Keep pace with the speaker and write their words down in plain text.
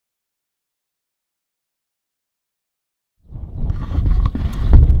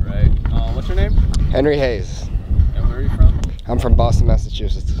Henry Hayes. And where are you from? I'm from Boston,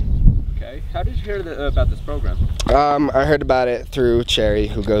 Massachusetts. Okay. How did you hear about this program? I heard about it through Cherry,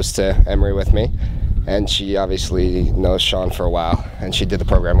 who goes to Emory with me, and she obviously knows Sean for a while, and she did the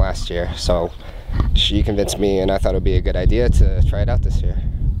program last year, so she convinced me, and I thought it would be a good idea to try it out this year.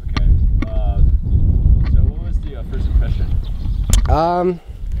 Okay. So what was the first impression?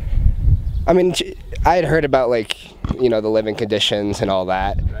 I mean, I had heard about, like, you know, the living conditions and all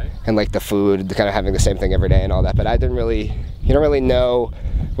that, Right. and like the food, kind of having the same thing every day and all that, but I didn't really, you don't really know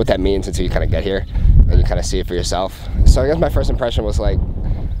what that means until you kind of get here and you kind of see it for yourself. So I guess my first impression was like,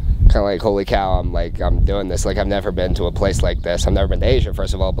 kind of like, holy cow, I'm doing this. Like, I've never been to a place like this. I've never been to Asia,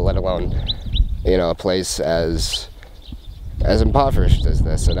 first of all, but let alone, you know, a place as impoverished as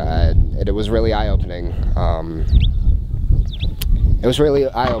this. And it was really eye-opening. It was really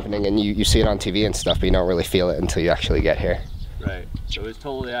eye-opening, and you see it on TV and stuff, but you don't really feel it until you actually get here. Right. So it was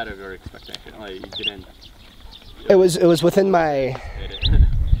totally out of your expectation. Like, you didn't. It was within my.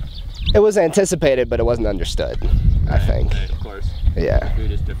 It was anticipated, but it wasn't understood. I think. Right, of course. Yeah. The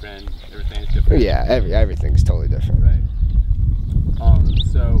food is different. Everything's different. Yeah. Everything's totally different. Right.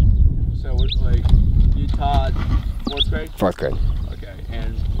 So like, you taught fourth grade? Fourth grade. Okay.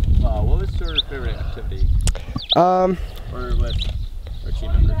 And what was your favorite activity? Or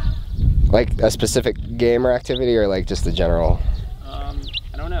team members? Like a specific game or activity, or like just the general? I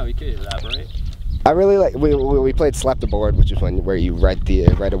don't know. You could elaborate. I really like, we played Slap the Board, which is where you write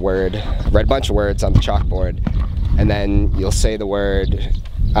a bunch of words on the chalkboard, and then you'll say the word.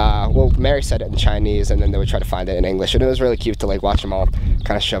 Well, Mary said it in Chinese, and then they would try to find it in English, and it was really cute to like watch them all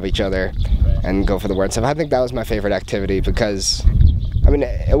kind of shove each other and go for the words. So I think that was my favorite activity because, I mean,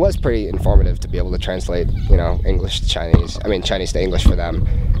 it was pretty informative to be able to translate, you know, English to Chinese. I mean, Chinese to English for them,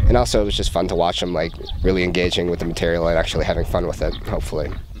 and also it was just fun to watch them like really engaging with the material and actually having fun with it.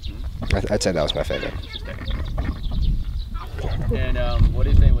 Hopefully. I'd say that was my favorite. And what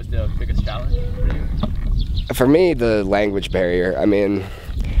do you think was the biggest challenge for you? For me, the language barrier. I mean,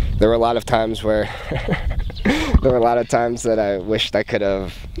 there were a lot of times where that I wished I could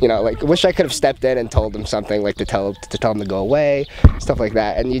have, you know, like wish I could have stepped in and told them something, like to tell them to go away, stuff like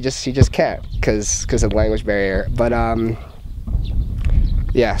that. And you just can't because of the language barrier. But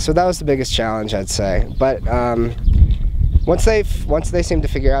yeah, so that was the biggest challenge, I'd say. But once they seemed to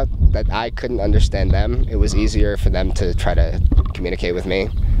figure out that I couldn't understand them, it was easier for them to try to communicate with me,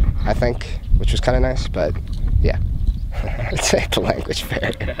 I think, which was kind of nice. But yeah, I'd say the language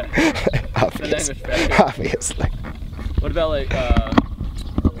barrier. Obviously. What about like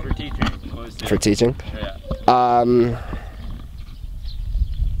for teaching? What was for teaching? Yeah.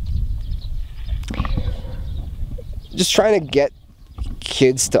 Just trying to get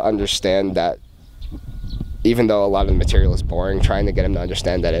kids to understand that even though a lot of the material is boring, trying to get them to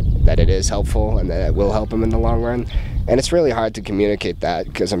understand that it is helpful and that it will help them in the long run. And it's really hard to communicate that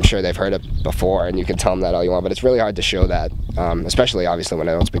because I'm sure they've heard it before and you can tell them that all you want, but it's really hard to show that, especially obviously when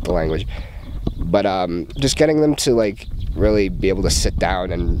I don't speak the language. But just getting them to like really be able to sit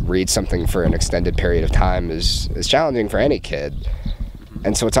down and read something for an extended period of time is challenging for any kid.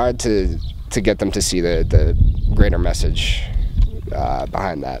 And so it's hard to get them to see the greater message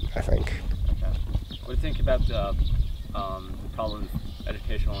behind that, I think. What do you think about the problem of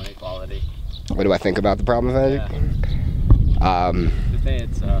educational inequality? What do I think about the problem of education? Do you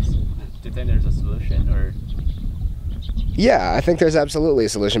think there's a solution, or? Yeah, I think there's absolutely a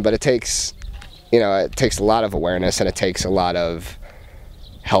solution, but it takes, you know, it takes a lot of awareness and it takes a lot of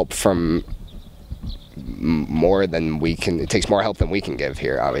help from more than we can. It takes more help than we can give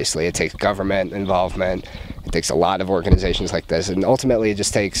here. Obviously, it takes government involvement. It takes a lot of organizations like this, and ultimately, it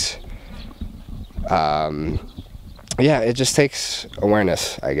just takes. Yeah, it just takes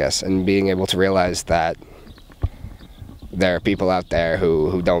awareness, I guess, and being able to realize that there are people out there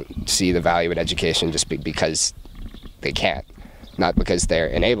who don't see the value in education just because they can't, not because they're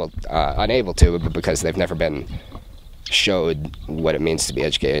unable to, but because they've never been showed what it means to be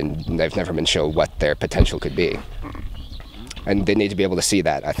educated, and they've never been shown what their potential could be. And they need to be able to see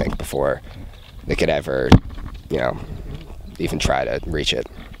that, I think, before they could ever, you know, even try to reach it.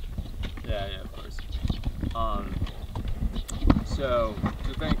 Yeah, of course. So, do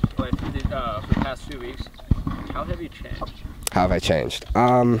you think, like, for the past 2 weeks, how have you changed? How have I changed?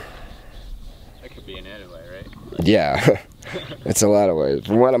 That could be in any way, right? Like, yeah, it's a lot of ways.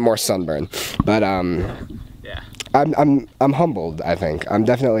 For one, I'm more sunburned, but yeah. I'm humbled. I think I'm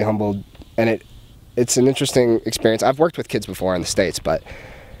definitely humbled, and it's an interesting experience. I've worked with kids before in the States, but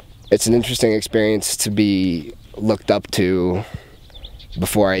it's an interesting experience to be looked up to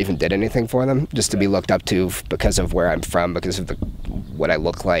before I even did anything for them, just to be looked up to because of where I'm from, because of what I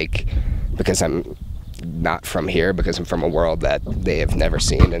look like, because I'm not from here, because I'm from a world that they have never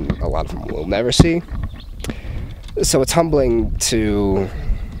seen and a lot of them will never see. So it's humbling to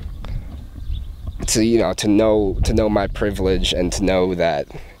know my privilege and to know that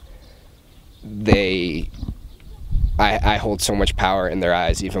I hold so much power in their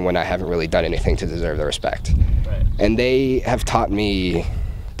eyes, even when I haven't really done anything to deserve their respect. Right. And they have taught me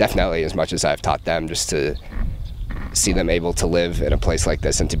definitely as much as I've taught them, just to see them able to live in a place like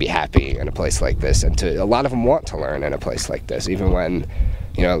this and to be happy in a place like this, and a lot of them want to learn in a place like this, even when,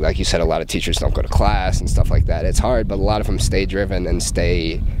 like you said, a lot of teachers don't go to class and stuff like that. It's hard, but a lot of them stay driven and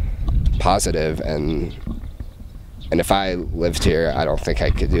stay positive, and if I lived here, I don't think I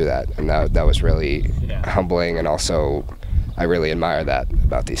could do that, and that was really humbling, and also I really admire that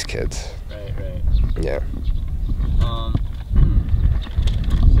about these kids. Right. Yeah.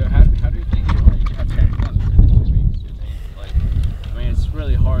 So how do you think you have 10 months in 2 weeks? Do you think, I mean, it's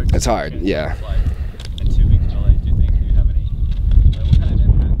really hard. It's hard, yeah. In 2 weeks in LA, do you think you have any, what kind of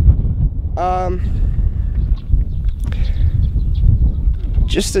impact?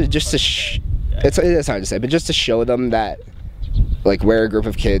 It's hard to say, but just to show them that, like, we're a group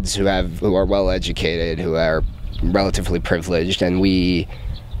of kids who are well educated, who are relatively privileged, and we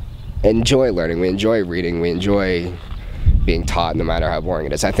enjoy learning, we enjoy reading, we enjoy being taught, no matter how boring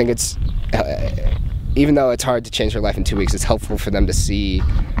it is. I think it's, even though it's hard to change their life in 2 weeks, it's helpful for them to see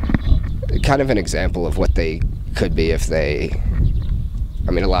kind of an example of what they could be if they,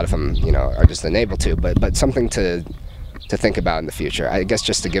 I mean, a lot of them, are just unable to, but something to think about in the future. I guess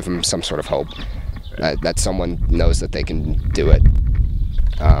just to give them some sort of hope that someone knows that they can do it,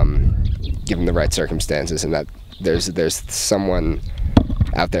 given the right circumstances, and that there's someone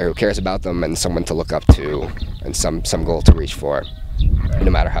out there who cares about them, and someone to look up to, and some goal to reach for,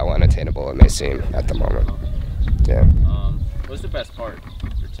 no matter how unattainable it may seem at the moment. Yeah. What's the best part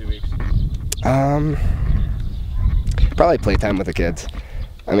for 2 weeks? Probably playtime with the kids.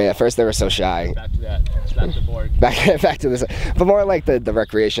 I mean, at first they were so shy. Back to that. Back to board. Back to this, but more like the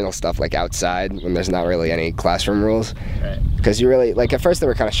recreational stuff, like outside when there's not really any classroom rules. Right. Because you really, like, at first they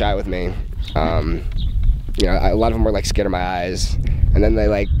were kind of shy with me. A lot of them were like scared of my eyes, and then they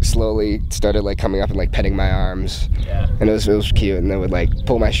like slowly started like coming up and like petting my arms. Yeah. And it was cute, and they would like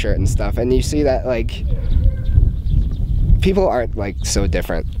pull my shirt and stuff. And you see that like people aren't like so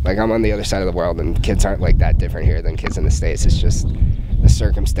different. Like, I'm on the other side of the world, and kids aren't like that different here than kids in the States. It's just the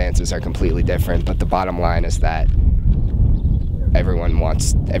circumstances are completely different, but the bottom line is that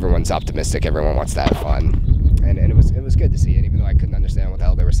everyone's optimistic, everyone wants to have fun, and it was good to see. And even though I couldn't understand what the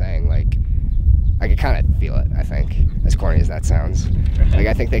hell they were saying, like, I could kind of feel it, I think, as corny as that sounds. Like,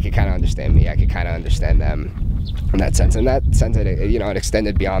 I think they could kind of understand me, I could kind of understand them in that sense, and that sense it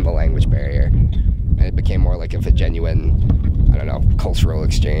extended beyond the language barrier, and it became more like of a genuine, I don't know, cultural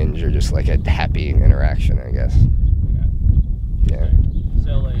exchange, or just like a happy interaction, I guess. Yeah.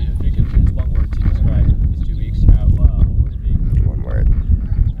 So, like, if you could choose one word to describe these 2 weeks, what would it be? One word.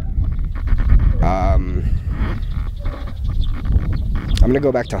 I'm gonna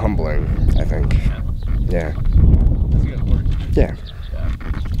go back to humbling, I think. Yeah. That's a good word. Yeah.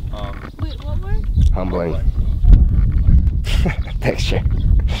 Wait, what word? Humbling. Thanks, Jay.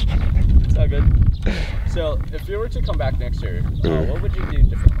 It's all good. So, if you were to come back next year, what would you do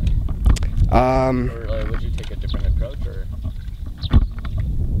differently? Or would you take a different approach, or?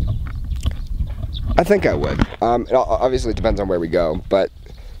 I think I would. It obviously depends on where we go, but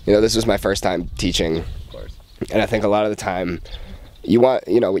this is my first time teaching, Of course. and I think a lot of the time you want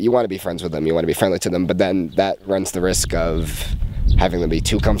to be friends with them, you want to be friendly to them, but then that runs the risk of having them be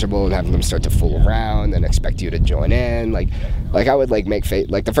too comfortable and having them start to fool around and expect you to join in. Like I would like make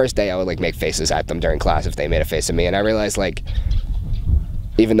the first day I would like make faces at them during class if they made a face at me, and I realized, like,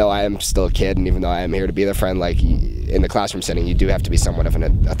 even though I am still a kid and even though I am here to be their friend, like, in the classroom setting, you do have to be somewhat of an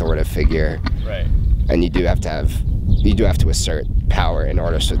authoritative figure. Right. And you do have to assert power in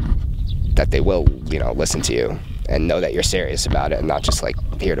order so that they will, listen to you and know that you're serious about it and not just like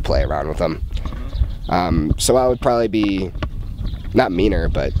here to play around with them. So I would probably be not meaner,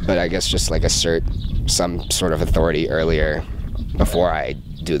 but I guess just like assert some sort of authority earlier before I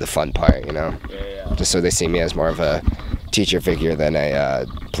do the fun part, Yeah. just so they see me as more of a teacher figure than a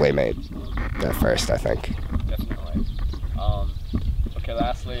playmate at first, I think. Definitely. Okay,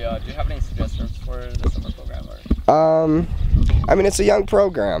 lastly, do you have any suggestions for the summer program? I mean, it's a young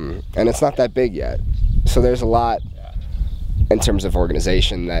program, and it's not that big yet. So there's a lot in terms of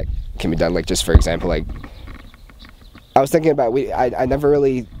organization that can be done. Like, just for example, like, I was thinking about, I never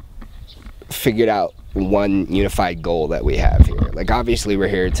really figured out one unified goal that we have here. Like, obviously we're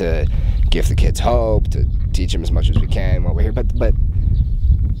here to give the kids hope, to teach them as much as we can while we're here, but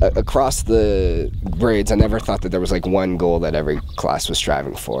across the grades, I never thought that there was like one goal that every class was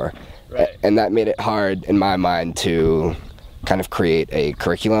striving for. Right. And that made it hard in my mind to kind of create a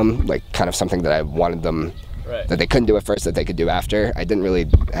curriculum, like kind of something that I wanted them, Right. that they couldn't do at first, that they could do after. I didn't really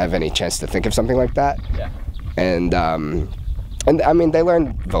have any chance to think of something like that. Yeah. And I mean, they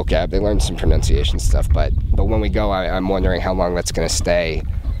learned vocab, they learned some pronunciation stuff, but when we go, I'm wondering how long that's going to stay.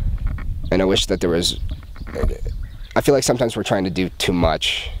 And I wish that there was, I feel like sometimes we're trying to do too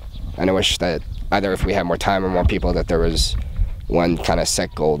much. And I wish that either if we had more time or more people, that there was one kind of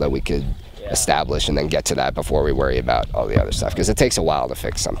set goal that we could establish and then get to that before we worry about all the other stuff. Because it takes a while to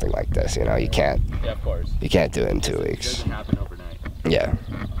fix something like this, you know, you can't. Yeah, of course. You can't do it in 2 It weeks. doesn't happen overnight. Yeah.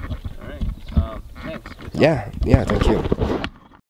 All right. Thanks. Yeah, thank you.